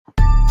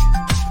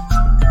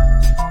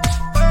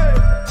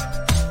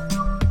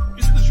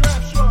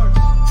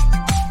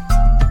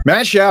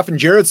Matt Schaff and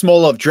Jared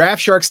Smola of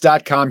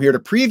DraftSharks.com here to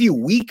preview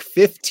Week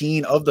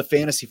 15 of the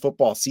fantasy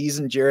football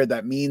season. Jared,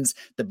 that means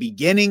the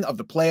beginning of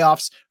the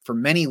playoffs for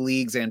many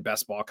leagues and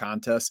best ball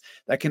contests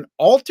that can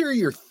alter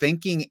your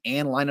thinking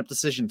and lineup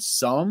decisions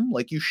some.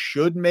 Like, you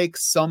should make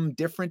some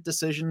different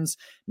decisions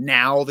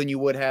now than you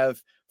would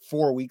have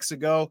 4 weeks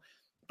ago.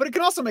 But it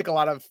can also make a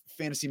lot of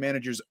fantasy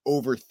managers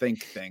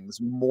overthink things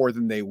more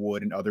than they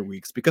would in other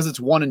weeks because it's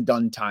one and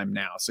done time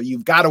now. So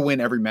you've got to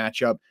win every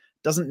matchup.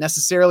 Doesn't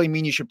necessarily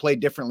mean you should play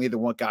differently than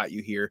what got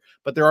you here,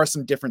 but there are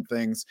some different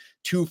things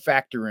to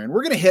factor in.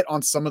 We're going to hit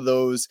on some of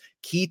those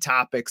key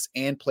topics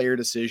and player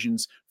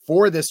decisions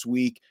for this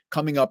week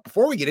coming up.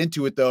 Before we get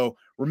into it, though,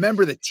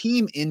 remember the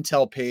team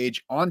intel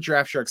page on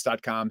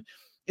DraftSharks.com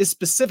is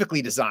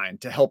specifically designed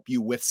to help you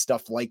with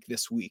stuff like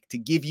this week, to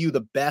give you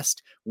the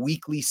best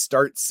weekly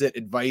start sit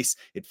advice.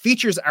 It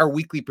features our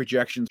weekly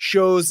projections,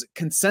 shows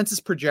consensus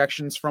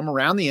projections from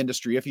around the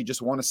industry if you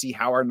just want to see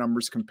how our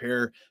numbers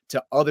compare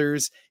to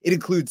others. It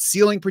includes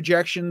ceiling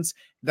projections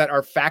that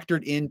are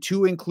factored in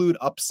to include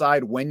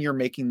upside when you're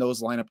making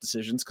those lineup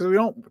decisions, because we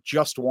don't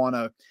just want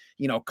to,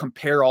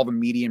 compare all the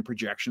median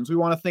projections. We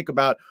want to think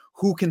about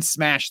who can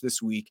smash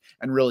this week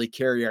and really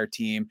carry our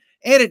team.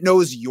 And it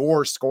knows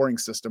your scoring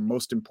system,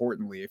 most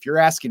importantly. If you're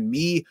asking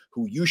me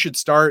who you should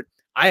start,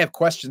 I have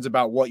questions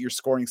about what your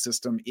scoring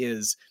system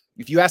is.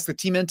 If you ask the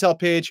team intel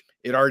page,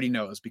 it already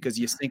knows because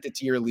you synced it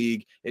to your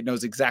league. It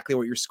knows exactly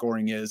what your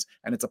scoring is,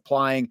 and it's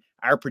applying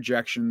our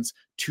projections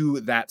to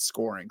that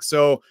scoring.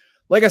 So,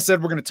 like I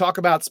said, we're going to talk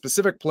about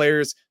specific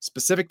players,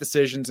 specific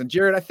decisions. And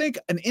Jared, I think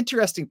an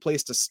interesting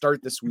place to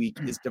start this week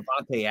is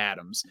Davante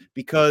Adams,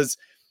 because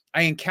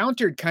I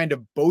encountered kind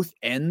of both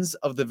ends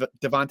of the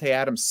Davante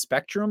Adams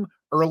spectrum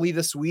early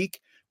this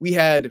week. We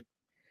had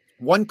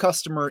one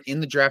customer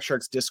in the Draft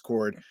Sharks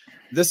Discord.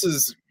 This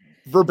is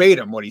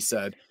verbatim what he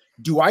said.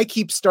 Do I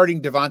keep starting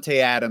Davante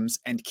Adams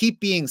and keep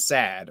being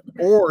sad,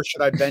 or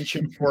should I bench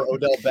him for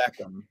Odell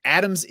Beckham?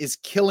 Adams is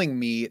killing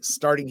me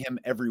starting him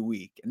every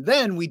week. And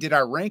then we did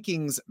our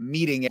rankings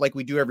meeting like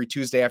we do every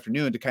Tuesday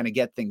afternoon to kind of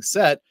get things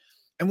set.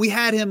 And we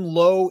had him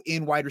low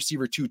in wide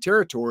receiver 2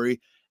 territory.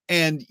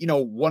 And,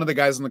 one of the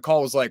guys on the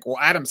call was like, well,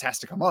 Adams has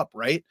to come up,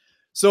 right?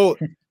 So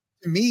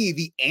to me,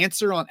 the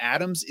answer on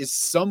Adams is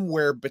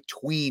somewhere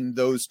between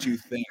those two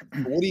things.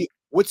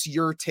 What's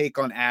your take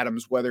on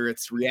Adams, whether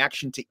it's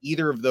reaction to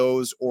either of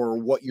those or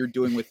what you're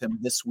doing with him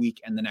this week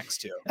and the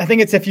next two? I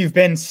think it's if you've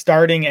been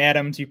starting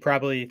Adams, you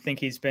probably think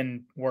he's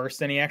been worse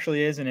than he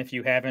actually is. And if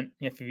you haven't,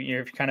 if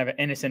you're kind of an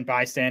innocent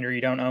bystander,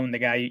 you don't own the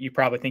guy, you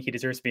probably think he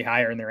deserves to be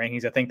higher in the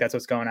rankings. I think that's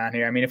what's going on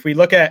here. I mean, if we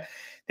look at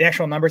the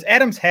actual numbers,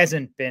 Adams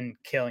hasn't been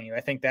killing you.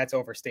 I think that's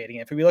overstating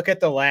it. If we look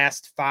at the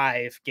last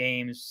 5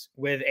 games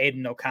with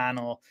Aiden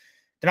O'Connell,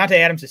 Davante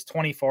Adams is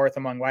 24th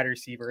among wide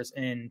receivers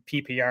in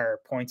PPR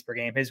points per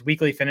game. His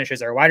weekly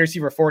finishes are wide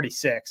receiver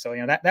 46. So,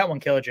 that one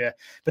killed you.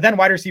 But then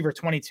wide receiver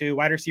 22,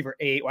 wide receiver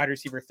 8, wide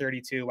receiver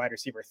 32, wide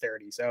receiver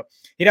 30. So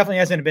he definitely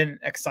hasn't been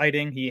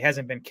exciting. He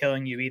hasn't been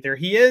killing you either.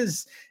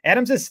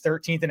 Adams is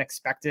 13th in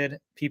expected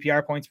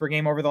PPR points per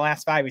game over the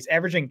last 5. He's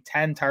averaging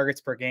 10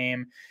 targets per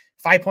game.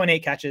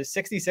 5.8 catches,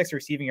 66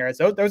 receiving yards.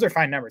 Those are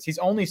fine numbers. He's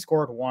only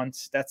scored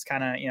once. That's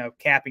kind of,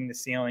 capping the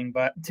ceiling.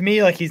 But to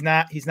me, like, he's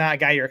not a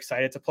guy you're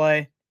excited to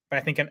play. But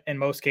I think in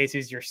most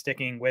cases, you're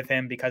sticking with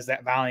him because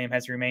that volume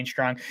has remained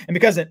strong. And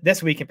because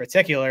this week in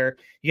particular,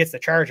 he gets the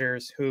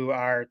Chargers, who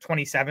are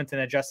 27th in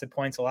adjusted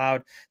points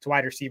allowed to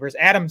wide receivers.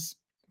 Adams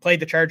played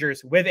the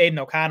Chargers with Aiden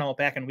O'Connell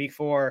back in week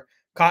 4.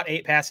 Caught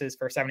 8 passes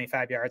for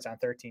 75 yards on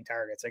 13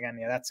 targets. Again,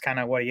 that's kind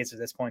of what he is at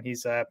this point.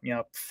 He's a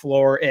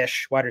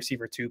floor-ish wide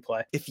receiver 2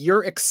 play. If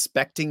you're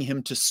expecting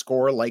him to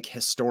score like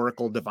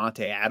historical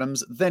Davante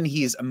Adams, then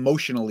he's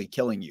emotionally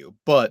killing you.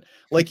 But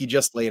like you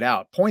just laid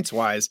out,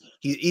 points-wise,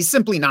 he's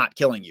simply not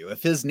killing you.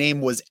 If his name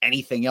was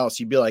anything else,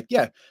 you'd be like,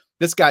 yeah,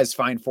 this guy's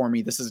fine for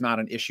me. This is not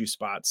an issue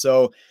spot.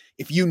 So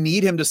if you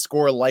need him to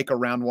score like a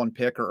round 1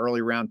 pick or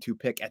early round 2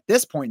 pick at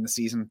this point in the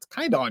season, it's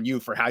kind of on you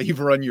for how you've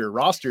run your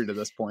roster to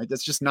this point.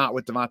 That's just not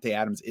what Davante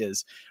Adams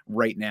is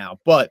right now.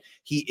 But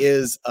he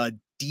is a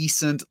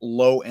decent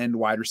low-end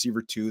wide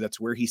receiver 2. That's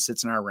where he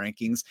sits in our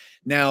rankings.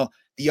 Now,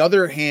 the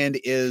other hand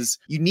is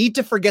you need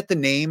to forget the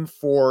name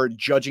for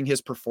judging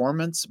his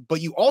performance,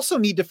 but you also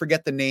need to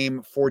forget the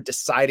name for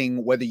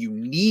deciding whether you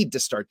need to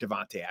start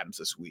Davante Adams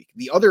this week.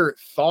 The other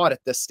thought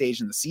at this stage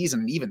in the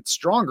season, and even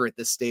stronger at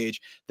this stage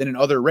than in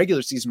other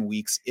regular season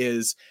weeks,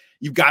 is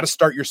you've got to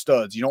start your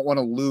studs. You don't want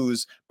to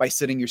lose by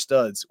sitting your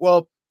studs.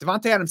 Well,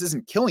 Davante Adams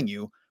isn't killing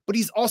you, but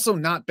he's also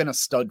not been a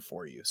stud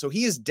for you. So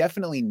he is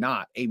definitely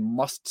not a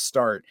must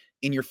start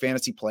in your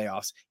fantasy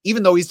playoffs,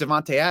 even though he's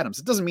Davante Adams.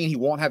 It doesn't mean he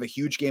won't have a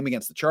huge game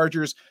against the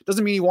Chargers.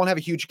 Doesn't mean he won't have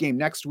a huge game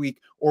next week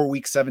or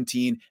week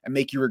 17 and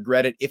make you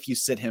regret it if you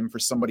sit him for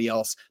somebody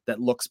else that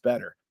looks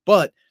better.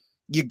 But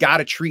you got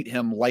to treat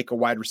him like a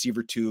wide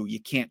receiver 2. You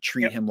can't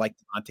treat him like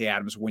Davante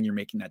Adams when you're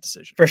making that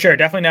decision. For sure.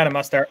 Definitely not a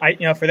must start.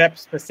 For that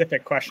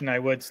specific question, I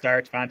would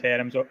start Davante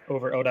Adams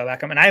over Odell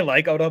Beckham. And I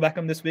like Odell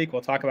Beckham this week.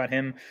 We'll talk about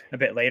him a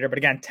bit later. But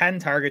again, 10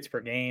 targets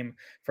per game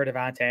for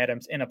Davante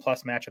Adams in a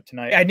plus matchup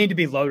tonight. I'd need to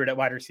be loaded at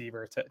wide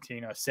receiver to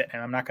sit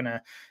him. I'm not going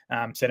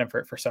to sit him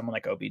for someone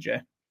like OBJ.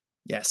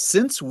 Yeah,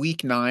 since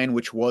week 9,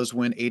 which was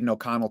when Aiden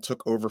O'Connell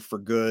took over for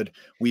good,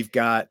 we've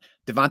got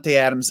Davante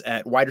Adams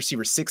at wide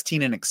receiver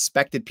 16 in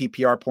expected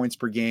PPR points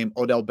per game.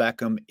 Odell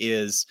Beckham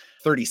is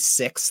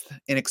 36th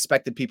in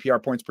expected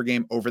PPR points per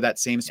game over that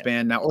same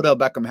span. Now, Odell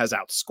Beckham has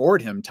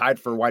outscored him, tied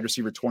for wide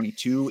receiver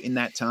 22 in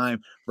that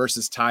time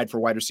versus tied for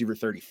wide receiver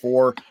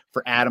 34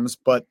 for Adams.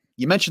 But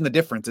you mentioned the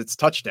difference. It's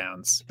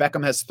touchdowns.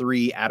 Beckham has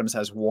 3, Adams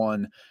has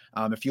 1.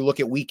 If you look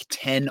at week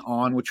 10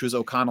 on, which was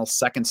O'Connell's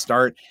second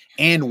start,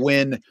 and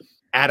when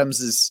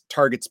Adams's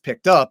targets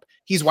picked up,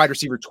 he's wide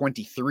receiver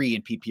 23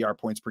 in PPR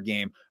points per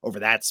game over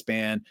that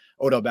span.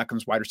 Odell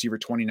Beckham's wide receiver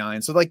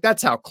 29. So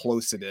that's how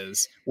close it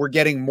is. We're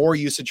getting more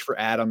usage for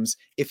Adams.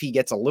 If he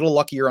gets a little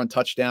luckier on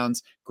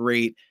touchdowns,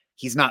 great.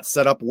 He's not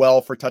set up well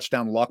for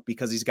touchdown luck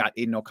because he's got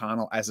Aiden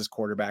O'Connell as his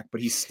quarterback,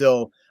 but he's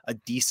still a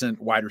decent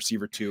wide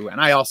receiver 2.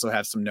 And I also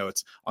have some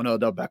notes on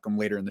Odell Beckham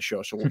later in the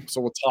show. So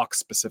we'll talk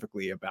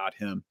specifically about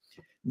him.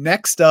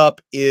 Next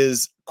up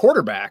is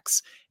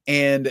quarterbacks.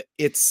 And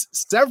it's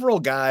several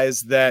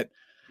guys that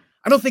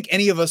I don't think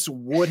any of us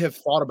would have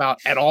thought about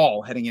at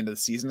all heading into the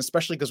season,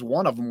 especially because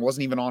one of them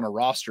wasn't even on a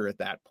roster at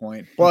that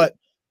point. But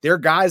they're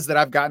guys that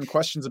I've gotten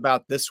questions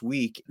about this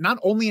week, not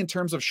only in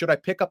terms of should I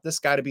pick up this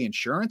guy to be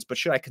insurance, but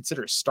should I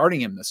consider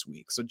starting him this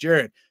week? So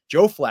Jared,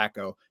 Joe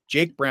Flacco,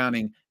 Jake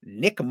Browning,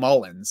 Nick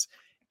Mullins,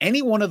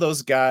 any one of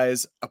those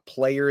guys a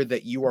player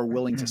that you are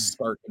willing to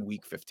start in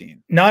week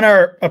 15? None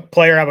are a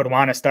player I would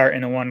want to start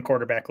in a 1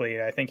 quarterback league.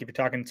 I think if you're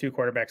talking 2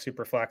 quarterback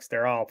super flex,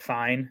 they're all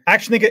fine. I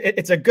actually think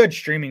it's a good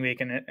streaming week,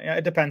 and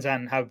it depends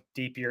on how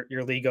deep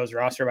your league goes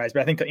roster wise.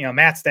 But I think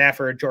Matt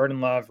Stafford, Jordan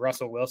Love,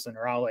 Russell Wilson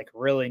are all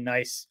really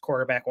nice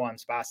quarterback 1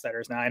 spot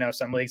starters. Now I know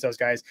some leagues those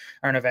guys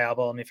aren't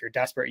available, and if you're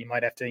desperate, you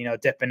might have to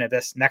dip into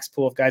this next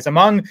pool of guys.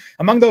 Among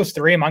those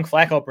 3, among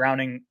Flacco,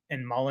 Browning,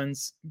 and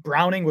Mullins,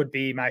 Browning would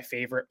be my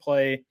favorite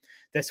play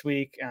this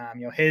week.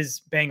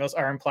 His Bengals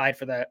are implied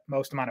for the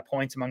most amount of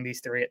points among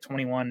these 3 at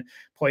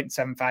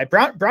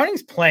 21.75.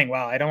 Browning's playing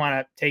well. I don't want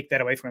to take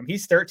that away from him.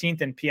 He's 13th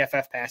in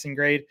PFF passing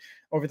grade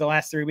over the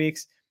last 3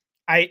 weeks.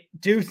 I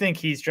do think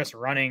he's just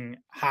running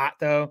hot,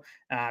 though.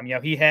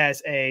 He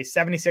has a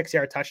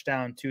 76-yard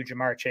touchdown to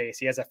Jamar Chase.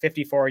 He has a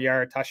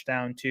 54-yard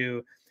touchdown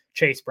to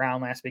Chase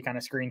Brown last week on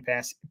a screen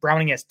pass.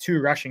 Browning has 2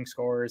 rushing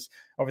scores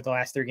over the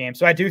last 3 games.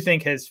 So I do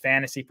think his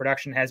fantasy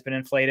production has been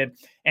inflated.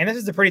 And this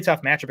is a pretty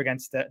tough matchup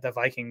against the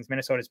Vikings.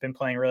 Minnesota's been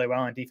playing really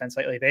well on defense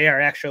lately. They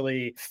are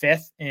actually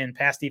 5th in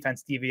pass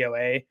defense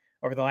DVOA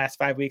over the last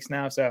 5 weeks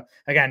now. So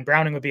again,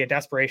 Browning would be a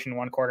desperation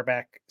 1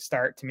 quarterback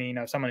start to me,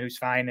 someone who's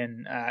fine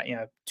in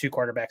 2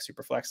 quarterback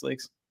super flex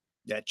leagues.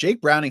 Yeah,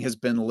 Jake Browning has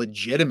been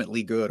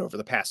legitimately good over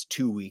the past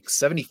 2 weeks,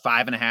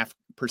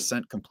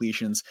 75.5%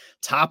 completions,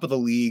 top of the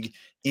league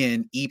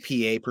in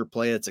EPA per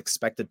play. That's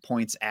expected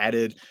points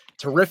added.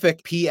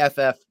 Terrific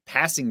PFF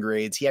passing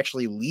grades. He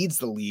actually leads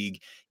the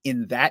league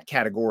in that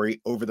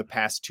category over the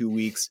past 2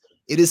 weeks.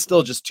 It is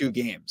still just 2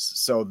 games,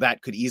 so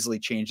that could easily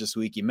change this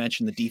week. You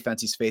mentioned the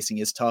defense he's facing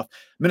is tough.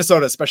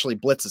 Minnesota especially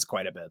blitzes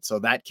quite a bit, so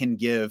that can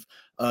give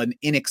an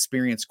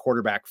inexperienced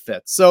quarterback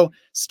fit. So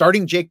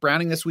starting Jake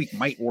Browning this week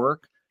might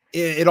work.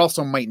 It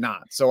also might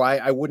not. So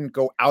I wouldn't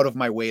go out of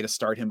my way to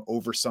start him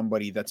over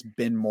somebody that's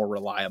been more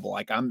reliable.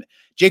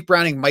 Jake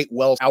Browning might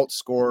well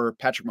outscore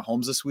Patrick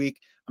Mahomes this week.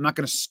 I'm not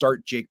going to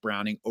start Jake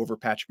Browning over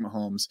Patrick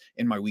Mahomes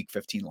in my week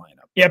 15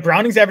 lineup. Yeah,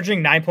 Browning's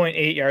averaging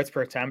 9.8 yards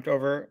per attempt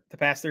over the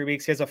past 3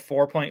 weeks. He has a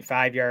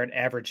 4.5 yard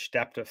average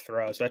depth of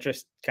throw. So that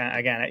just kind of,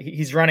 again,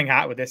 he's running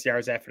hot with this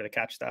yards after the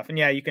catch stuff. And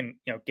yeah, you can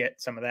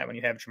get some of that when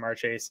you have Jamar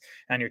Chase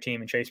on your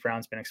team, and Chase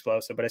Brown's been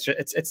explosive, but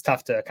it's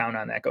tough to count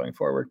on that going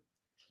forward.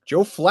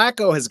 Joe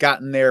Flacco has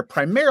gotten there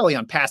primarily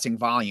on passing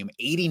volume,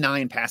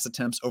 89 pass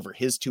attempts over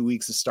his 2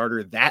 weeks as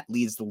starter. That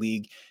leads the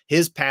league.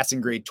 His passing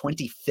grade,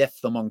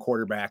 25th among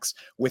quarterbacks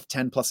with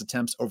 10 plus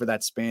attempts over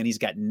that span. He's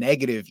got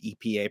negative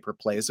EPA per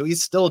play. So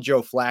he's still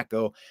Joe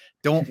Flacco.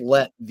 Don't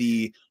let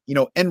the,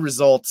 end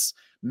results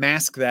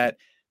mask that.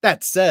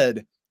 That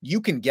said, you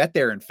can get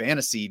there in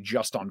fantasy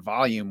just on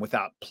volume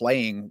without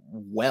playing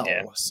well.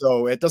 Yeah.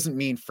 So it doesn't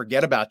mean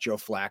forget about Joe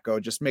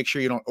Flacco. Just make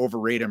sure you don't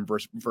overrate him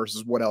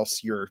versus what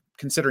else you're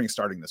considering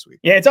starting this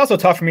week. Yeah, it's also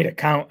tough for me to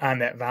count on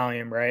that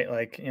volume,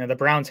 right? The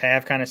Browns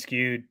have kind of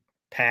skewed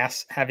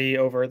pass heavy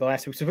over the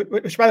last week. So,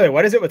 which, by the way,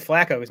 what is it with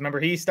Flacco? Because remember,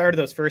 he started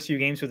those first few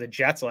games with the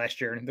Jets last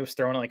year, and he was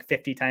throwing it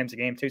 50 times a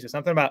game too. So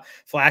something about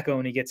Flacco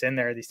when he gets in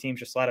there, these teams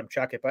just let him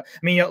chuck it. But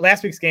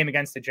last week's game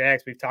against the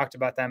Jags, we've talked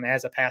about them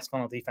as a pass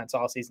funnel defense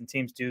all season.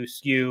 Teams do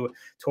skew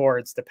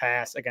towards the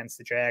pass against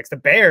the Jags. The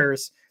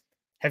Bears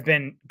have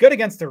been good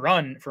against the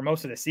run for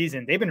most of the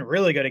season. They've been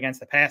really good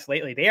against the pass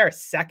lately. They are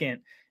 2nd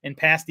in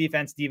pass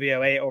defense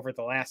DVOA over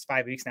the last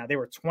 5 weeks now. They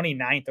were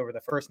 29th over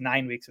the first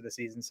 9 weeks of the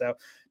season. So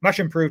much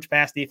improved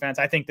pass defense.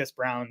 I think this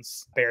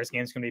Browns-Bears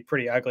game is going to be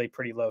pretty ugly,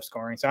 pretty low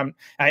scoring. So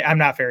I'm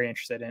not very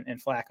interested in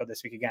Flacco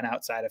this week again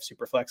outside of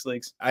super flex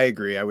leagues. I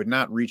agree. I would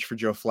not reach for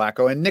Joe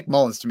Flacco. And Nick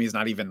Mullins to me is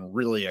not even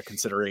really a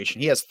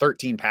consideration. He has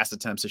 13 pass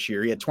attempts this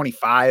year. He had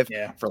 25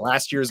 for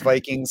last year's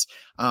Vikings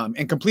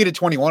and completed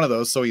 21 of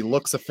those. So he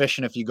looks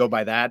efficient if you go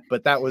by that.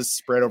 But that was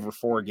spread over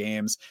 4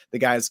 games. The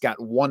guy's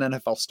got 1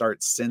 NFL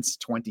start since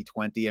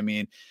 2020. I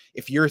mean,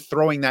 if you're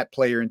throwing that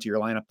player into your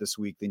lineup this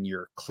week, then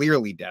you're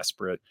clearly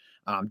desperate.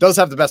 Does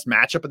have the best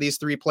matchup of these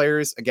 3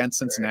 players against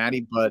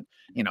Cincinnati, but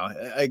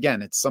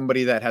again, it's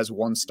somebody that has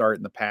 1 start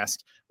in the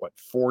past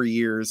 4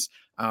 years,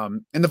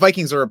 and the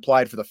Vikings are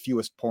applied for the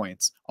fewest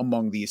points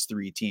among these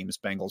 3 teams: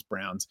 Bengals,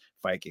 Browns,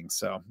 Vikings.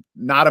 So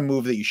not a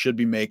move that you should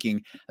be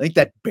making. I think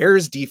that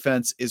Bears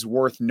defense is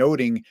worth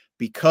noting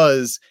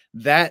because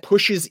that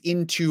pushes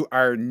into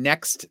our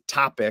next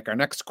topic, our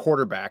next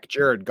quarterback,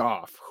 Jared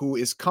Goff, who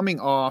is coming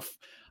off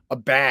a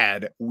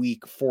bad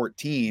week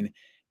 14.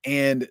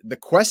 And the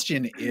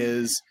question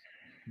is,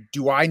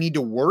 do I need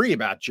to worry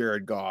about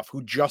Jared Goff,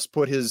 who just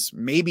put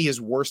maybe his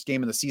worst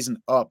game of the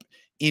season up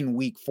in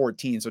week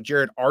 14? So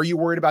Jared, are you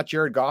worried about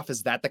Jared Goff?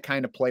 Is that the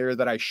kind of player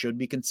that I should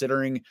be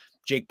considering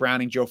Jake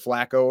Browning, Joe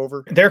Flacco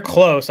over? They're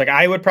close. Like,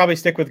 I would probably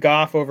stick with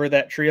Goff over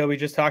that trio we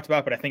just talked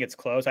about, but I think it's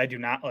close. I do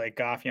not like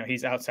Goff.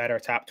 He's outside our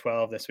top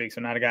 12 this week. So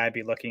not a guy I'd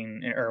be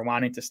looking or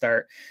wanting to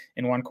start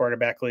in 1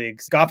 quarterback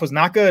leagues. Goff was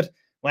not good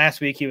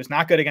last week. He was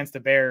not good against the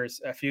Bears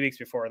a few weeks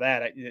before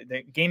that.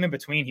 The game in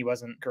between, he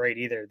wasn't great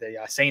either. The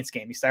Saints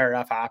game, he started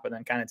off hot, but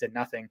then kind of did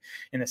nothing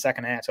in the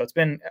second half. So it's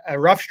been a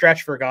rough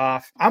stretch for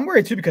Goff. I'm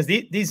worried too, because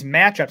these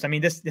matchups, I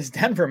mean, this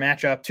Denver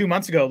matchup 2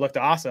 months ago looked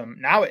awesome.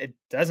 Now it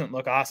doesn't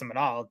look awesome at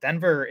all.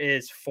 Denver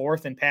is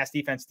 4th in pass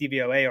defense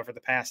DVOA over the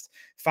past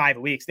 5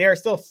 weeks. They are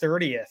still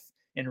 30th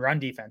in run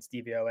defense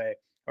DVOA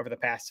over the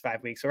past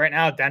 5 weeks. So right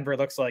now, Denver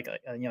looks like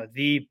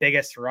the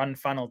biggest run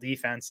funnel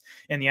defense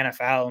in the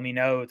NFL. And we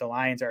know the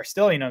Lions are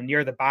still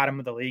near the bottom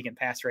of the league in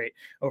pass rate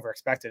over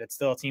expected. It's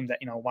still a team that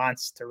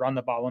wants to run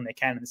the ball when they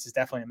can, and this is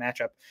definitely a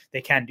matchup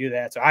they can do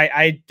that. So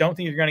I don't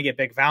think you're going to get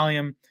big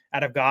volume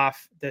out of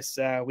Goff this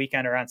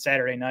weekend or on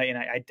Saturday night, and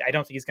I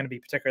don't think he's going to be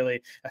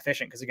particularly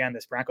efficient because, again,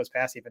 this Broncos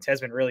pass defense has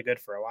been really good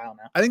for a while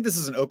now. I think this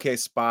is an okay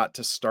spot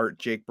to start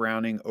Jake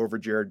Browning over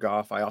Jared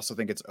Goff. I also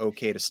think it's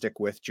okay to stick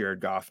with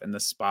Jared Goff in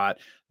this spot.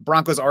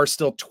 Broncos are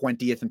still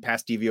 20th in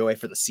pass DVOA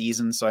for the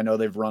season, so I know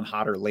they've run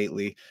hotter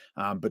lately,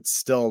 but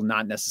still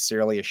not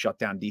necessarily a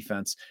shutdown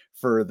defense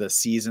for the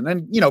season.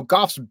 And,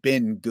 Goff's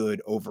been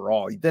good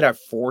overall. He did have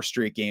 4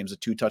 straight games of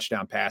 2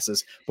 touchdown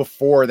passes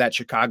before that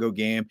Chicago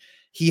game.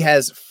 He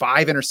has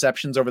 5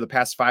 interceptions over the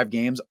past 5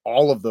 games.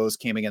 All of those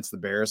came against the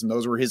Bears, and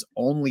those were his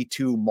only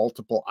 2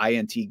 multiple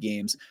INT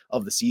games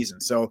of the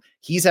season. So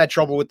he's had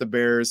trouble with the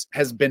Bears,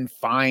 has been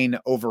fine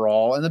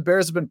overall, and the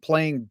Bears have been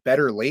playing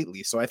better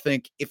lately. So I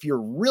think if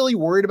you're really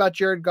worried about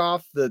Jared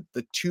Goff, the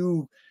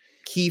 2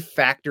 key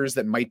factors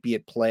that might be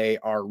at play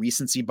are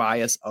recency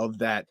bias of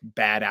that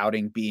bad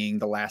outing being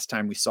the last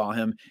time we saw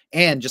him,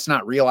 and just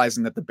not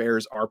realizing that the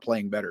Bears are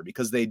playing better,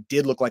 because they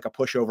did look like a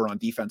pushover on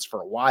defense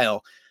for a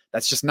while.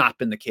 That's just not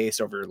been the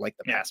case over the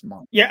past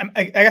month. Yeah,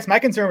 I guess my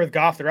concern with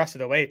Goff the rest of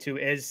the way too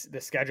is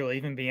the schedule.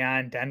 Even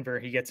beyond Denver,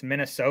 he gets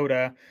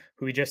Minnesota,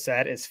 who we just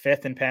said is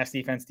 5th in pass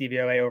defense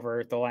DVOA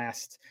over the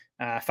last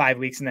 5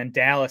 weeks, and then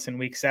Dallas in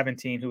week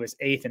 17, who is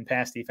 8th in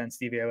pass defense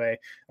DVOA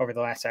over the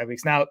last 5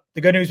 weeks. Now,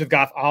 the good news with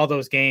Goff, all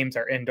those games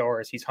are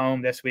indoors. He's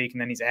home this week, and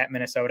then he's at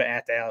Minnesota,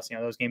 at Dallas.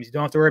 Those games, you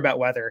don't have to worry about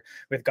weather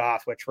with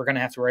Goff, which we're going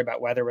to have to worry about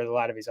weather with a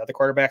lot of these other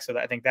quarterbacks. So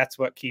I think that's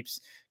what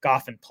keeps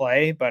Goff in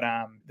play, but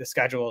the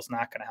schedule is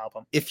not going to help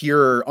him. If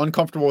you're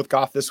uncomfortable with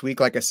Goff this week,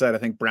 like I said, I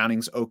think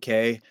Browning's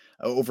okay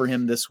over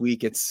him this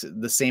week. It's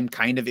the same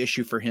kind of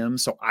issue for him,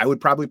 so I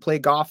would probably play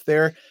Goff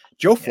there.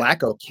 Joe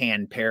Flacco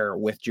can pair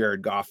with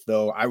Jared Goff,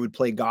 though. I would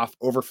play Goff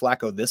over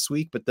Flacco this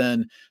week, but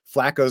then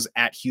Flacco's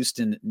at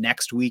Houston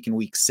next week in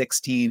week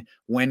 16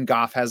 when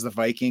Goff has the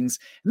Vikings.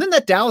 And then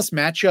that Dallas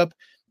matchup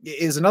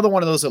is another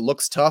one of those that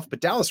looks tough,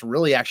 but Dallas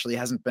really actually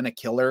hasn't been a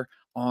killer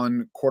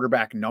on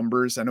quarterback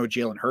numbers. I know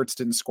Jalen Hurts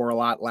didn't score a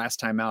lot last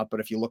time out,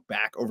 but if you look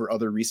back over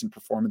other recent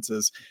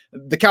performances,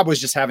 the Cowboys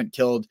just haven't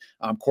killed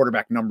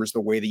quarterback numbers the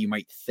way that you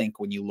might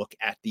think when you look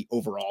at the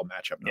overall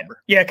matchup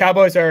number. Yeah,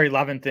 Cowboys are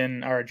 11th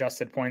in our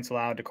adjusted points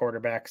allowed to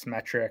quarterbacks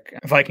metric.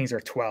 Vikings are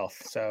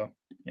 12th. So,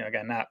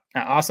 again, not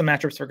awesome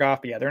matchups for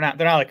Goff, but yeah, they're not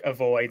like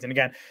avoids. And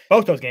again,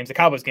 both those games, the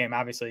Cowboys game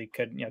obviously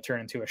could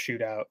turn into a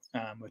shootout,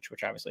 which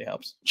obviously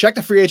helps. Check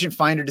the free agent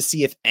finder to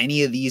see if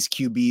any of these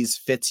QBs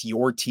fits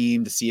your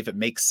team, to see if it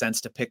makes sense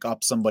to pick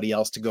up somebody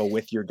else to go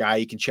with your guy.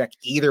 You can check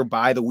either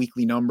by the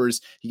weekly numbers,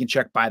 you can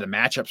check by the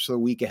matchups for the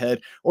week ahead,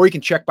 or you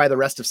can check by the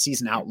rest of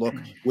season outlook,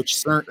 which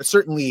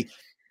certainly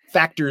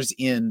factors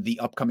in the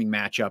upcoming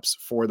matchups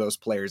for those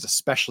players,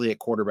 especially at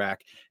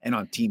quarterback and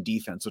on team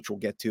defense, which we'll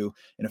get to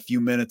in a few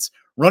minutes.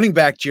 Running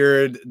back,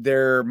 Jared,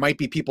 there might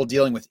be people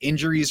dealing with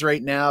injuries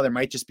right now. There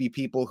might just be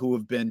people who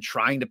have been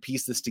trying to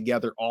piece this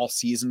together all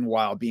season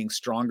while being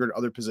stronger at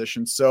other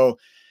positions. So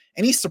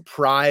Any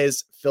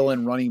surprise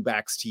fill-in running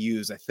backs to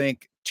use? I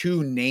think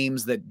two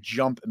names that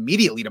jump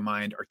immediately to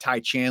mind are Ty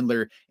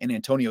Chandler and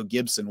Antonio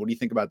Gibson. What do you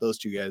think about those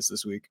two guys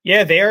this week?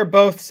 Yeah, they are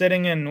both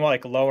sitting in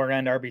like lower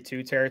end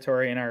RB2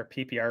 territory in our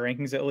PPR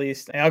rankings, at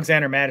least.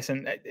 Alexander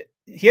Mattison,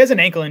 he has an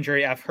ankle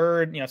injury. I've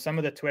heard, some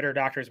of the Twitter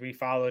doctors we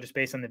follow just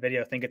based on the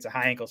video think it's a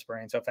high ankle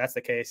sprain. So if that's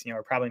the case,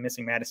 we're probably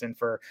missing Mattison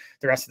for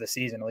the rest of the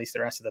season, at least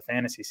the rest of the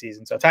fantasy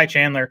season. So Ty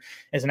Chandler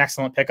is an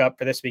excellent pickup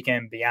for this weekend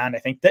and beyond. I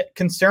think the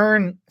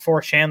concern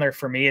for Chandler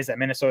for me is that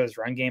Minnesota's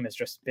run game has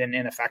just been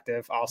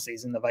ineffective all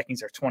season. The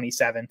Vikings are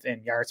 27th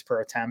in yards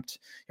per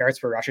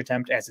rush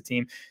attempt as a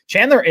team.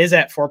 Chandler is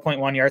at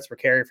 4.1 yards per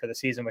carry for the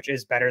season, which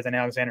is better than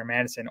Alexander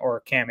Mattison or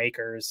Cam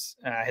Akers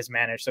has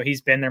managed. So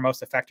he's been their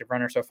most effective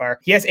runner so far.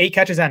 He has 8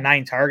 catches on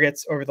 9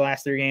 targets over the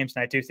last 3 games.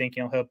 And I do think,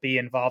 he'll be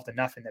involved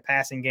enough in the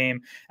passing game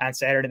on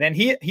Saturday. Then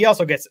he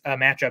also gets a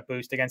matchup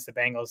boost against the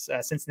Bengals.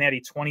 Cincinnati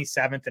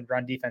 27th in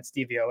run defense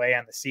DVOA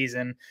on the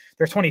season.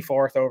 They're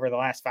 24th over the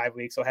last 5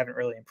 weeks, so haven't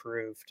really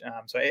improved.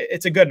 So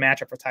it's a good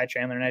matchup for Ty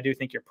Chandler. And I do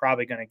think you're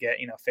probably going to get,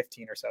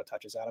 15 or so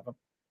touches out of him.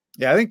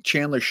 Yeah, I think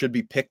Chandler should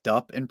be picked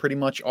up in pretty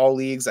much all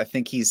leagues. I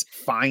think he's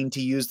fine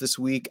to use this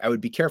week. I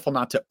would be careful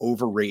not to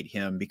overrate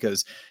him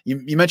because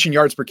you mentioned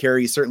yards per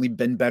carry. He's certainly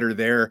been better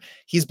there.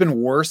 He's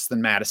been worse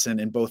than Mattison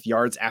in both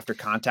yards after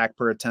contact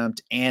per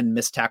attempt and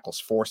missed tackles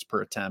forced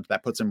per attempt.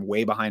 That puts him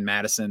way behind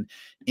Mattison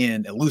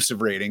in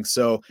elusive rating.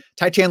 So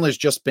Ty Chandler's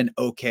just been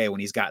okay when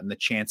he's gotten the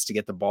chance to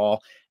get the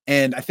ball.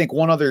 And I think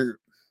one other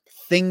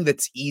thing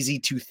that's easy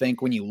to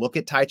think when you look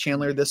at Ty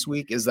Chandler this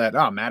week is that,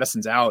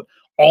 Madison's out.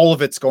 All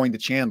of it's going to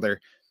Chandler.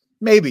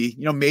 Maybe,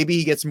 maybe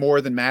he gets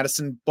more than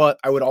Mattison, but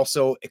I would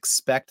also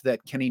expect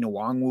that Kenny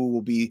Nwangwu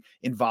will be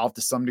involved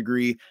to some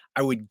degree.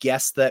 I would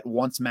guess that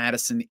once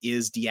Mattison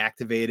is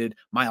deactivated,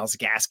 Myles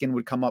Gaskin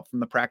would come up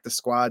from the practice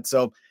squad.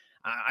 So,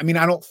 I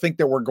don't think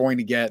that we're going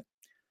to get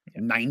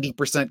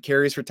 90%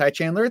 carries for Ty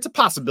Chandler. It's a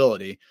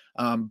possibility,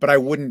 but I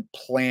wouldn't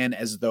plan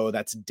as though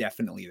that's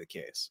definitely the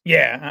case.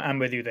 Yeah, I'm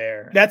with you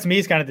there. That's me.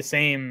 It's kind of the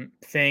same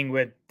thing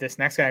with this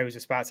next guy who's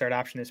a spot start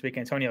option this week,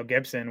 Antonio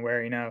Gibson,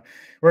 where,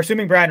 we're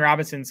assuming Brian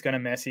Robinson's going to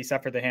miss. He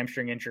suffered the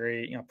hamstring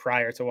injury,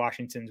 prior to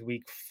Washington's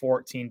week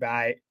 14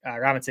 bye.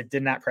 Robinson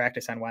did not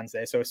practice on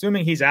Wednesday. So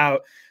assuming he's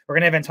out, we're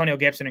going to have Antonio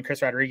Gibson and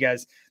Chris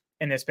Rodriguez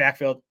in this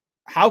backfield.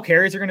 How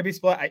carries are going to be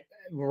split,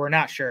 we're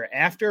not sure.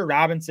 After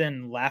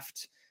Robinson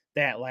left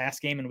that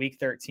last game in week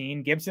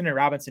 13, Gibson and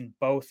Robinson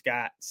both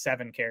got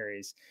 7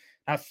 carries.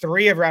 Now,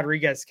 3 of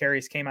Rodriguez's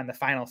carries came on the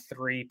final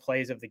 3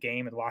 plays of the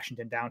game with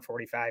Washington down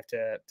 45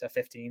 to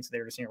 15. So they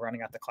were just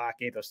running out the clock,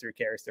 gave those 3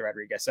 carries to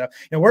Rodriguez. So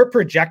we're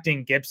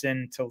projecting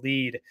Gibson to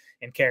lead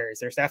in carries.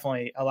 There's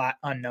definitely a lot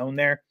unknown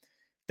there.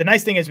 The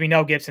nice thing is we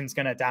know Gibson's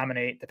going to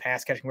dominate the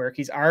pass catching work.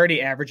 He's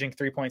already averaging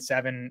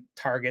 3.7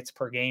 targets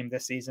per game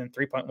this season,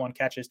 3.1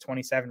 catches,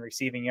 27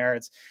 receiving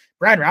yards.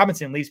 Brian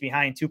Robinson leaves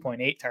behind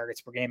 2.8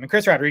 targets per game. And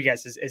Chris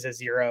Rodriguez is a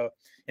 0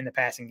 in the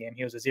passing game.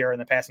 He was a 0 in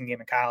the passing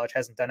game in college,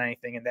 hasn't done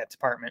anything in that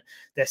department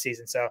this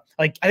season. So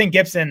I think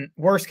Gibson,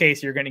 worst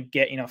case, you're going to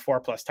get,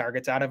 4+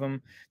 targets out of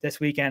him this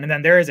weekend. And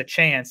then there is a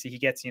chance he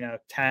gets,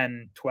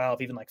 10,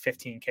 12, even like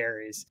 15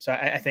 carries. So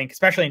I think,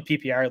 especially in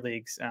PPR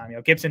leagues,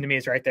 Gibson to me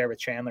is right there with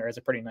Chandler as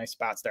a pretty nice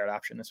spot start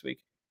option this week.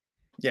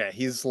 Yeah,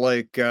 he's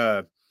like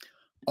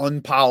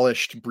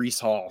unpolished Breece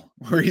Hall,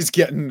 where he's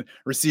getting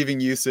receiving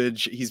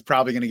usage. He's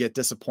probably going to get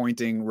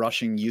disappointing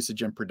rushing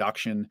usage and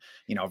production,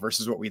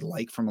 versus what we'd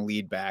like from a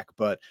lead back,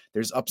 but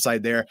there's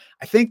upside there.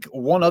 I think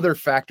one other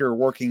factor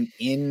working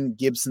in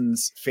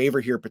Gibson's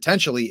favor here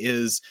potentially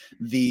is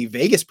the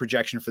Vegas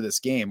projection for this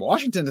game.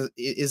 Washington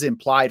is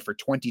implied for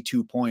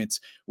 22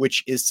 points,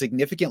 which is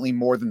significantly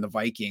more than the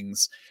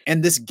Vikings.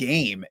 And this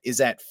game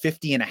is at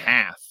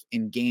 50.5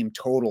 in game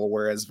total,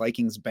 whereas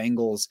Vikings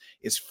Bengals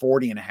is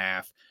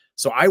 40.5.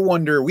 So I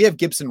wonder, we have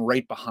Gibson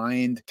right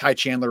behind Ty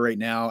Chandler right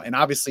now. And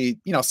obviously,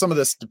 some of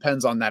this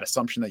depends on that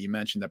assumption that you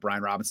mentioned that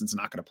Brian Robinson's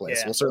not going to play. Yeah.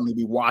 So we'll certainly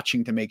be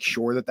watching to make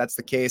sure that that's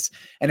the case.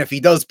 And if he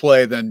does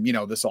play, then,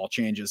 this all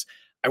changes.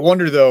 I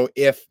wonder though,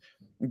 if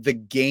the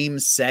game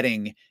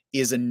setting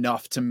is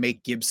enough to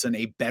make Gibson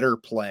a better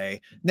play.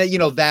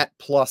 Now, that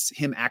plus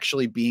him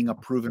actually being a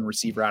proven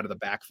receiver out of the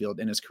backfield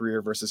in his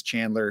career versus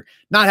Chandler,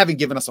 not having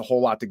given us a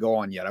whole lot to go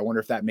on yet. I wonder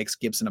if that makes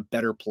Gibson a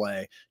better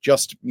play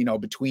just,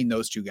 between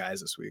those two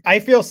guys this week. I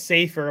feel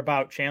safer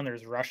about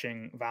Chandler's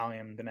rushing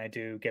volume than I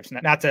do Gibson.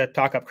 Not to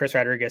talk up Chris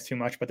Rodriguez too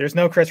much, but there's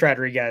no Chris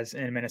Rodriguez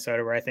in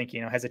Minnesota where I think,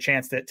 has a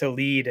chance to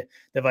lead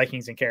the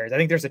Vikings in carries. I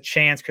think there's a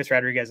chance Chris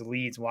Rodriguez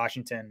leads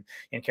Washington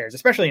in carries,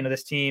 especially,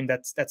 this team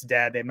that's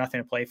dead. They have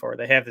nothing to play for.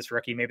 They have this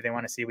rookie. Maybe they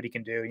want to see what he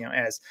can do,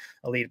 as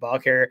a lead ball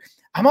carrier.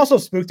 I'm also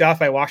spooked off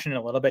by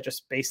Washington a little bit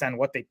just based on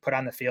what they put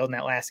on the field in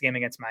that last game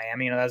against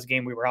Miami. That was a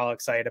game we were all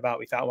excited about.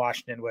 We thought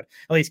Washington would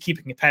at least keep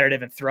it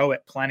competitive and throw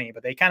it plenty,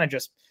 but they kind of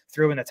just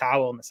threw in the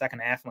towel in the second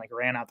half and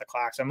ran out the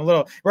clock. So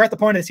we're at the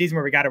point of the season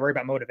where we got to worry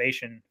about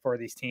motivation for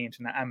these teams.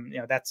 And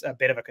that's a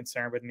bit of a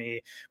concern with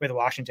me with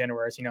Washington,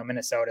 whereas,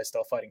 Minnesota is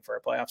still fighting for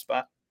a playoff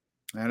spot.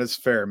 That is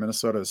fair.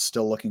 Minnesota is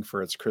still looking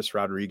for its Chris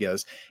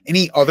Rodriguez.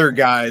 Any other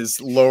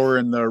guys lower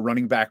in the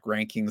running back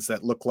rankings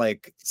that look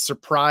like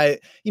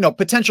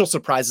potential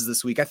surprises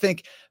this week? I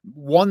think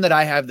one that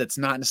I have that's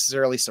not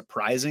necessarily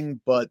surprising,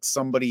 but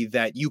somebody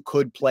that you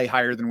could play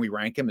higher than we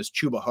rank him is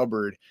Chuba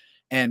Hubbard.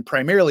 And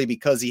primarily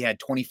because he had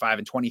 25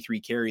 and 23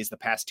 carries the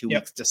past 2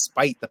 weeks,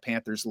 despite the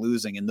Panthers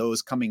losing, and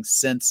those coming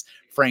since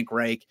Frank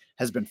Reich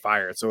has been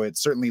fired. So it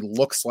certainly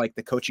looks like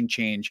the coaching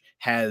change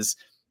has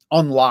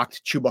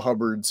unlocked Chuba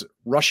Hubbard's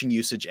rushing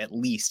usage at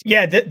least.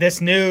 Yeah, this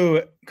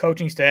new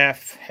coaching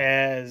staff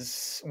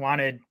has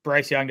wanted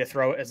Bryce Young to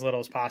throw as little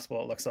as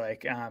possible, it looks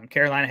like.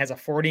 Carolina has a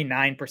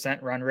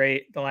 49% run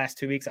rate the last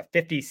 2 weeks, a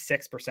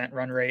 56%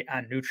 run rate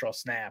on neutral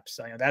snaps.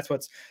 So, that's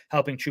what's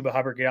helping Chuba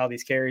Hubbard get all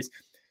these carries.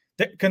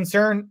 The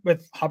concern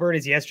with Hubbard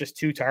is he has just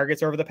 2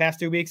 targets over the past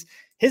 2 weeks.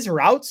 His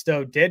routes,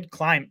 though, did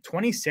climb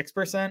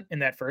 26% in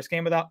that first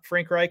game without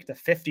Frank Reich to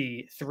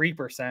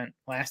 53%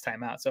 last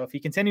time out. So if he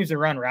continues to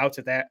run routes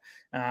at that,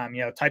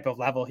 type of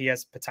level, he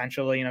has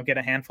potential, get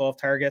a handful of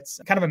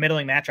targets. Kind of a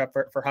middling matchup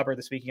for Hubbard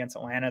this week against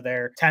Atlanta.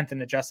 They're 10th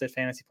in adjusted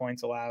fantasy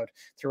points allowed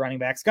to running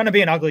backs. It's going to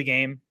be an ugly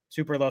game.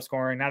 Super low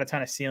scoring, not a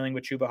ton of ceiling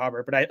with Chuba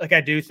Hubbard, but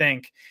I do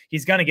think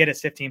he's going to get his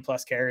 15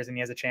 plus carries and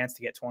he has a chance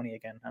to get 20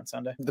 again on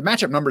Sunday. The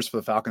matchup numbers for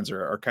the Falcons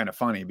are kind of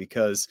funny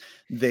because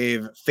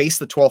they've faced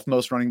the 12th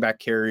most running back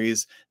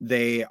carries.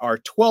 They are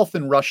 12th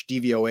in rush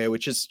DVOA,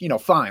 which is,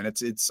 fine.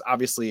 It's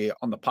obviously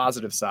on the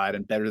positive side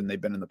and better than they've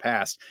been in the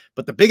past.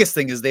 But the biggest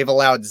thing is they've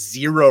allowed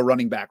 0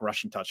 running back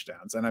rushing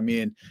touchdowns. And I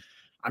mean,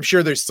 I'm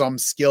sure there's some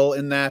skill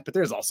in that, but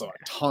there's also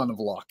a ton of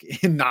luck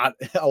in not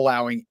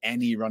allowing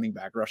any running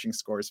back rushing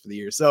scores for the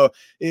year. So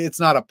it's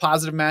not a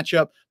positive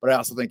matchup, but I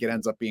also think it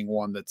ends up being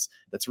one that's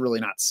really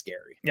not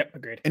scary. Yep,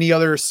 agreed. Any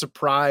other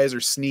surprise or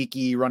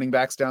sneaky running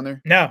backs down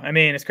there? No, I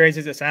mean, as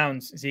crazy as it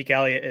sounds, Zeke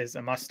Elliott is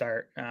a must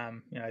start.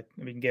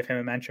 We can give him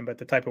a mention, but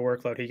the type of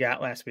workload he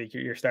got last week,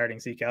 you're starting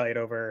Zeke Elliott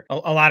over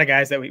a lot of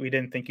guys that we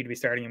didn't think you'd be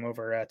starting him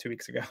over 2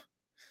 weeks ago.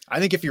 I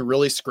think if you're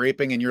really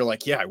scraping and you're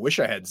like, yeah, I wish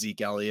I had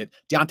Zeke Elliott,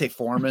 D'Onta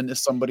Foreman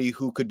is somebody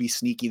who could be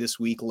sneaky this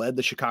week, led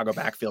the Chicago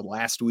backfield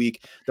last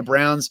week. The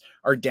Browns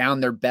are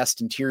down their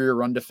best interior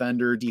run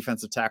defender,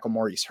 defensive tackle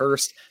Maurice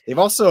Hurst. They've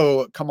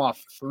also come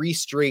off 3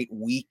 straight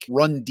weak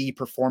run D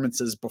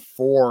performances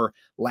before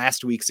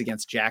last week's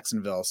against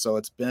Jacksonville. So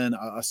it's been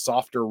a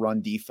softer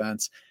run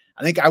defense.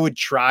 I think I would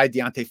try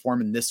D'Onta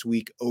Foreman this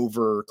week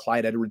over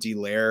Clyde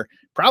Edwards-Helaire,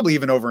 probably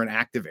even over an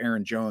active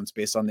Aaron Jones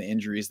based on the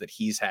injuries that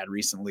he's had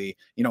recently,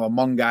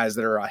 among guys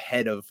that are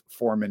ahead of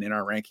Foreman in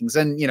our rankings.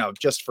 And,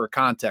 just for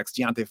context,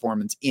 D'Onta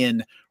Foreman's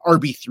in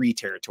RB3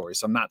 territory.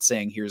 So I'm not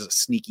saying here's a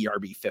sneaky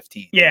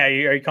RB15. Yeah.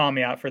 Are you calling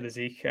me out for the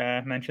Zeke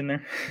mention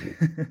there?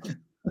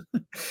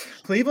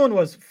 Cleveland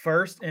was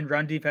first in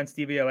run defense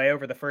DVOA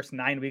over the first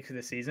 9 weeks of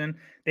the season.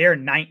 They are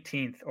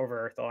 19th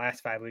over the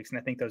last 5 weeks, and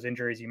I think those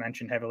injuries you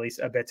mentioned have at least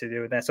a bit to do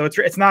with that. So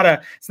it's not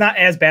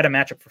as bad a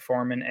matchup for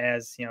Foreman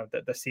as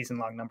the season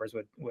long numbers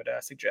would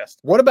suggest.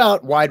 What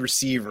about wide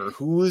receiver?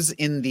 Who's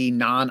in the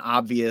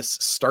non-obvious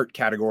start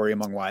category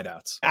among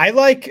wideouts? I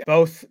like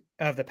both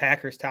of the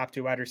Packers' top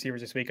 2 wide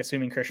receivers this week,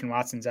 assuming Christian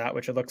Watson's out,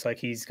 which it looks like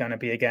he's going to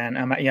be again.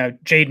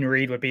 Jaden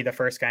Reed would be the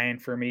first guy in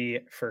for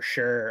me for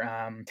sure.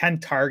 10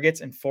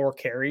 targets and 4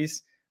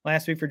 carries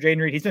last week for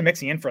Jaden Reed. He's been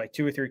mixing in for like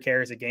 2 or 3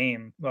 carries a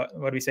game. What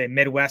do we say?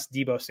 Midwest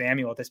Deebo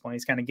Samuel at this point.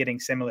 He's kind of getting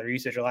similar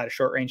usage, a lot of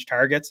short range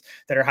targets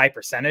that are high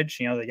percentage.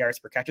 The yards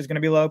per catch is going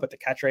to be low, but the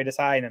catch rate is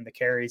high, and then the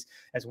carries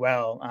as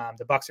well.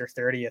 The Bucs are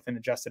 30th in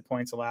adjusted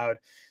points allowed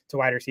to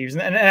wide receivers.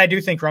 And I do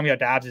think Romeo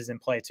Doubs is in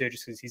play too,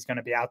 just because he's going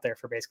to be out there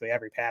for basically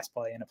every pass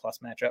play in a plus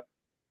matchup.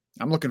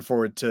 I'm looking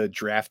forward to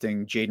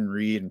drafting Jaden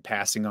Reed and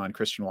passing on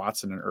Christian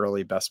Watson in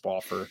early best ball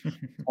for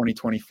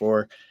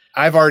 2024.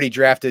 I've already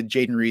drafted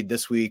Jaden Reed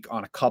this week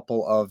on a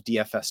couple of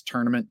DFS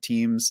tournament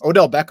teams.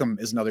 Odell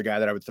Beckham is another guy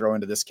that I would throw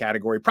into this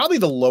category. Probably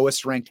the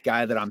lowest ranked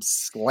guy that I'm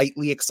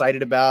slightly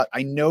excited about.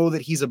 I know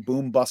that he's a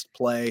boom bust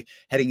play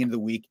heading into the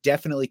week.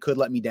 Definitely could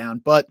let me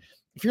down, but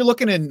if you're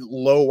looking in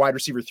low wide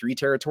receiver 3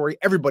 territory,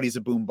 everybody's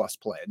a boom bust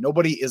play.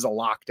 Nobody is a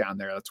lock down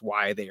there. That's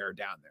why they are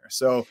down there.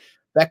 So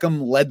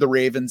Beckham led the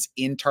Ravens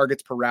in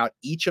targets per route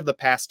each of the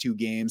past 2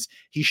 games.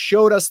 He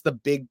showed us the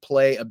big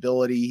play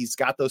ability. He's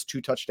got those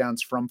 2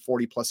 touchdowns from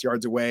 40 plus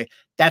yards away.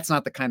 That's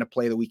not the kind of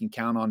play that we can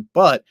count on,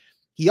 but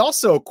he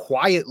also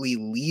quietly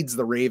leads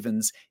the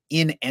Ravens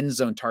in end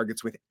zone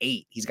targets with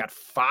 8. He's got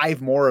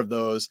 5 more of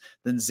those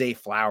than Zay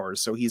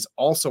Flowers. So he's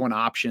also an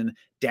option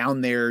down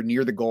there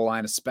near the goal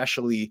line,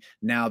 especially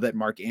now that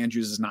Mark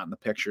Andrews is not in the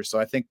picture. So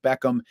I think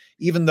Beckham,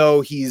 even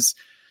though he's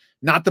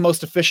not the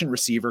most efficient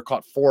receiver,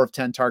 caught 4 of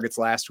 10 targets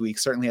last week,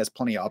 certainly has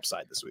plenty of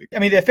upside this week. I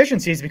mean, the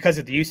efficiency is because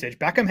of the usage.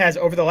 Beckham has,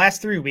 over the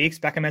last 3 weeks,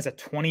 Beckham has a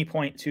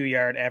 20.2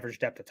 yard average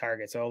depth of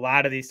target. So a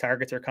lot of these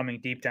targets are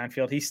coming deep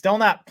downfield. He's still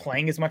not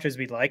playing as much as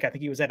we'd like. I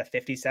think he was at a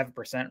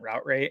 57%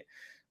 route rate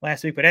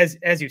last week. But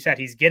as you said,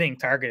 he's getting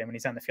targeted when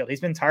he's on the field.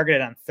 He's been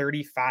targeted on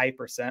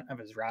 35% of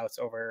his routes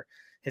over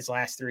his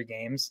last 3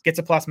 games. Gets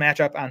a plus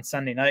matchup on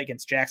Sunday night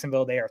against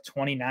Jacksonville. They are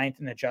 29th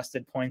in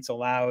adjusted points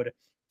allowed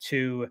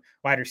two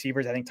wide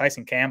receivers. I think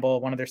Tyson Campbell,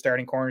 one of their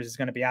starting corners, is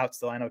going to be out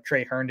still. I know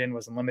Trey Herndon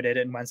was limited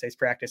in Wednesday's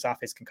practice off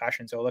his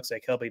concussion, so it looks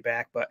like he'll be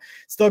back, but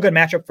still a good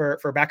matchup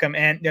for Beckham.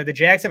 And the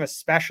Jags have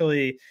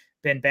especially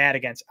been bad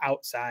against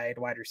outside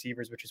wide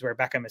receivers, which is where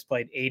Beckham has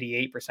played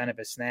 88% of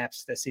his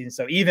snaps this season.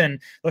 So even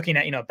looking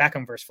at,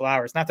 Beckham versus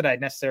Flowers, not that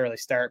I'd necessarily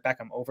start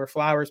Beckham over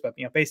Flowers, but,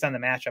 based on the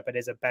matchup, it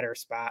is a better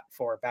spot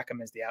for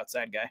Beckham as the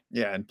outside guy.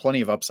 Yeah, and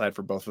plenty of upside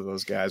for both of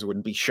those guys.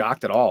 Wouldn't be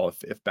shocked at all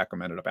if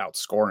Beckham ended up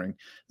outscoring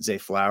Zay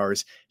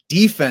Flowers.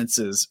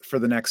 Defenses for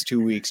the next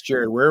 2 weeks.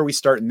 Jared, where are we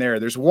starting there?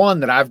 There's one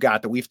that I've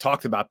got that we've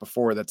talked about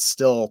before that's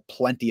still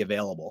plenty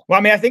available.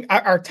 Well, I think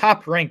our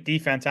top ranked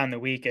defense on the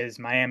week is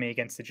Miami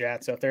against the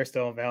Jets. So if they're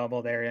still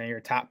available, they're your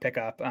top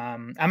pickup.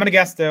 I'm going to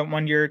guess the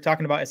one you're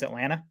talking about is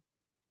Atlanta.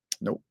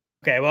 Nope.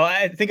 Okay, well,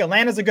 I think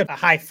Atlanta's a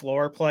high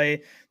floor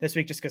play this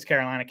week just because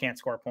Carolina can't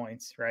score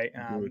points, right?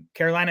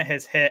 Carolina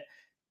has hit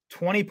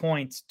 20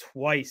 points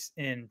twice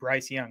in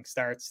Bryce Young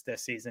starts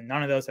this season.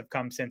 None of those have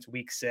come since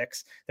week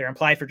 6. They're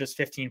implied for just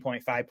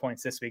 15.5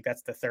 points this week.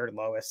 That's the third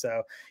lowest.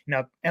 So,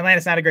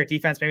 Atlanta's not a great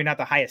defense, maybe not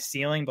the highest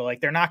ceiling,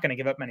 but they're not going to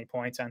give up many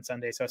points on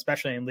Sunday. So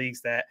especially in leagues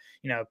that,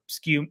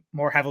 skew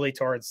more heavily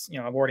towards,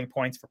 awarding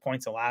points for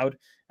points allowed.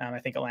 I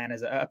think Atlanta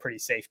is a pretty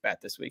safe bet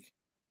this week.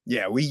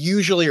 Yeah, we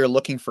usually are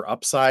looking for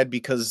upside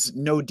because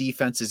no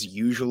defense is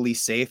usually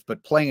safe,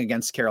 but playing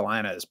against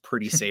Carolina is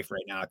pretty safe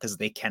right now because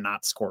they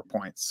cannot score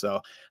points.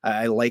 So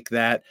I like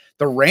that.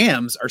 The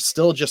Rams are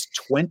still just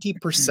 20%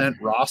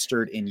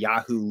 rostered in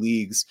Yahoo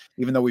leagues,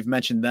 even though we've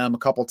mentioned them a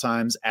couple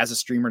times as a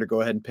streamer to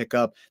go ahead and pick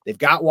up. They've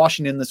got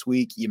Washington this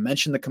week. You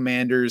mentioned the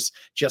Commanders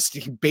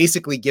just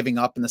basically giving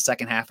up in the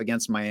second half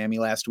against Miami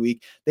last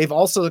week. They've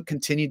also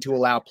continued to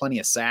allow plenty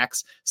of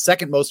sacks,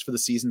 second most for the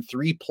season,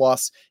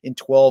 3+ in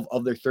 12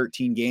 of their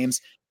 13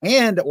 games.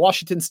 And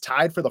Washington's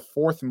tied for the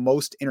 4th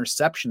most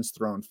interceptions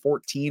thrown,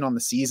 14 on the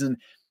season.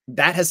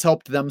 That has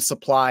helped them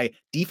supply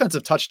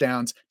defensive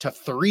touchdowns to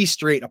 3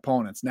 straight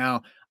opponents.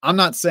 Now, I'm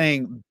not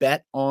saying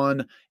bet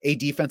on a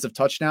defensive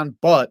touchdown,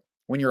 but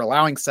when you're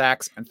allowing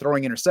sacks and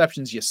throwing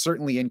interceptions, you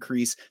certainly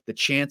increase the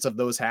chance of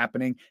those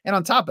happening. And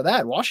on top of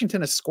that,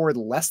 Washington has scored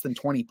less than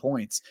 20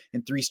 points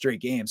in 3 straight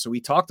games. So we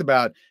talked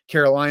about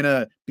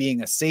Carolina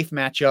being a safe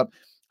matchup.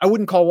 I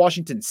wouldn't call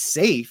Washington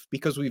safe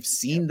because we've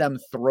seen them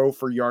throw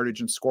for yardage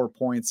and score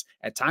points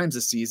at times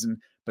this season,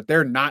 but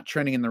they're not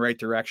trending in the right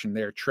direction.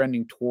 They're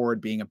trending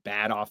toward being a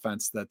bad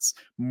offense that's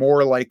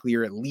more likely,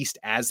 or at least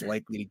as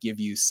likely, to give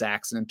you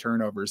sacks and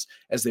turnovers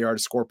as they are to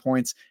score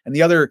points. And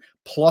the other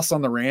plus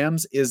on the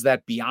Rams is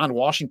that beyond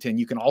Washington,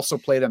 you can also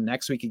play them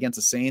next week against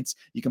the Saints.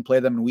 You can play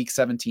them in week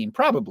 17,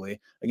 probably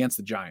against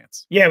the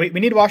Giants. Yeah, we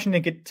need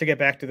Washington to get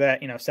back to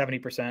that,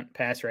 70%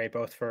 pass rate,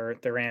 both for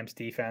the Rams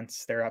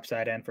defense, their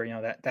upside, and for,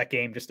 that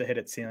game just to hit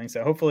its ceiling.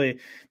 So hopefully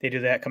they do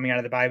that coming out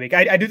of the bye week.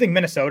 I do think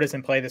Minnesota's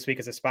in play this week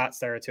as a spot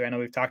starter too. I know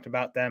we've talked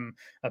about them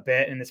a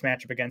bit in this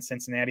matchup against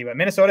Cincinnati, but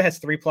Minnesota has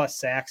 3+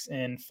 sacks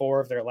in 4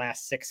 of their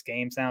last 6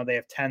 games now. They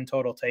have 10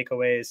 total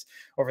takeaways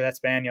over that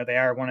span. They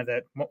are one of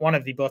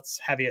the blitz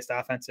heaviest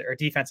offense or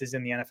defenses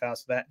in the NFL,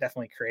 so that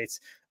definitely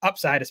creates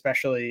upside,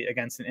 especially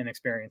against an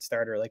inexperienced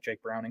starter like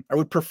Jake Browning. I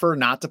would prefer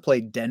not to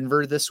play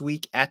Denver this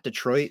week at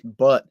Detroit,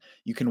 but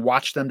you can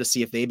watch them to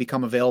see if they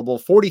become available.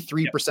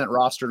 43%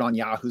 rostered on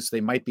Yahoo, so they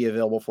might be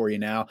available for you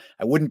now.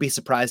 I wouldn't be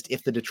surprised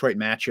if the Detroit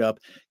matchup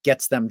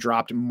gets them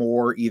dropped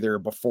more either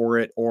before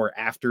it or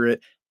after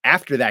it.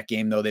 After that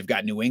game, though, they've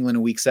got New England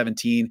in week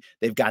 17.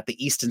 They've got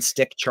the Easton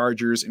Stick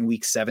Chargers in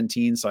week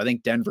 17. So I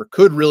think Denver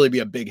could really be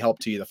a big help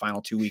to you the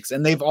final 2 weeks.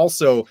 And they've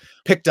also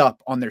picked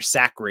up on their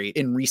sack rate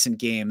in recent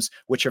games,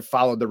 which have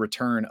followed the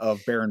return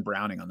of Baron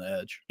Browning on the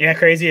edge. Yeah,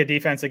 crazy. A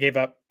defense that gave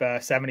up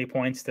 70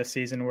 points this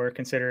season. We're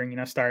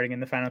considering, starting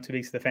in the final 2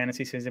 weeks of the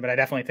fantasy season. But I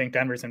definitely think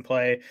Denver's in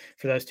play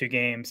for those 2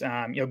 games.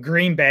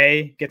 Green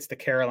Bay gets the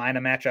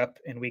Carolina matchup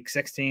in week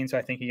 16. So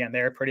I think, again,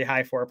 they're pretty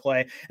high for a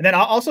play. And then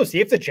I'll also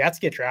see if the Jets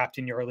get dropped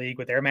in your league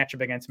with their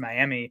matchup against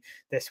Miami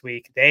this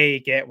week. They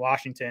get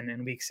Washington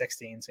in week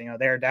 16. So,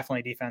 they're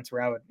definitely defense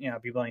where I would,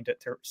 be willing to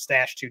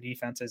stash 2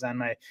 defenses on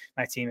my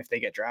team if they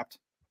get dropped.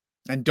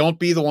 And don't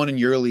be the one in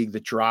your league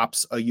that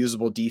drops a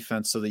usable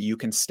defense so that you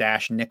can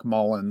stash Nick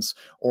Mullins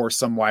or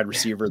some wide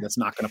receiver that's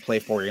not going to play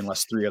for you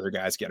unless 3 other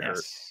guys get hurt.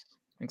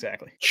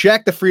 Exactly.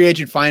 Check the free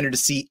agent finder to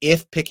see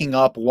if picking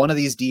up one of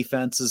these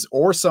defenses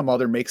or some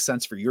other makes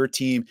sense for your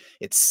team.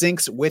 It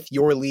syncs with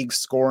your league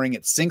scoring.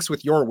 It syncs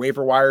with your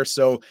waiver wire.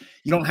 So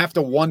you don't have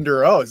to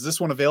wonder, is this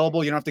one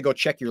available? You don't have to go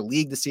check your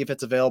league to see if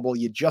it's available.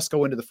 You just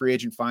go into the free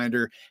agent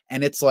finder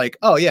and it's like,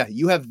 oh yeah,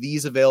 you have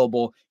these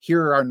available.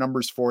 Here are our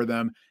numbers for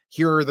them.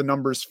 Here are the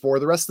numbers for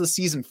the rest of the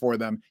season for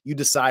them. You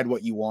decide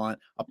what you want,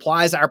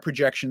 applies our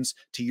projections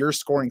to your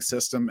scoring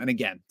system, and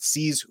again,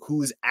 sees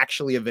who's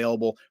actually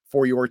available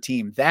for your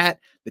team. That,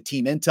 the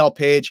team intel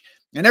page,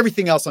 and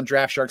everything else on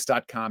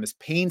draftsharks.com is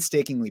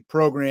painstakingly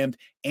programmed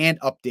and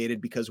updated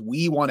because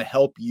we want to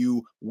help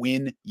you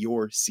win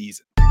your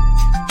season.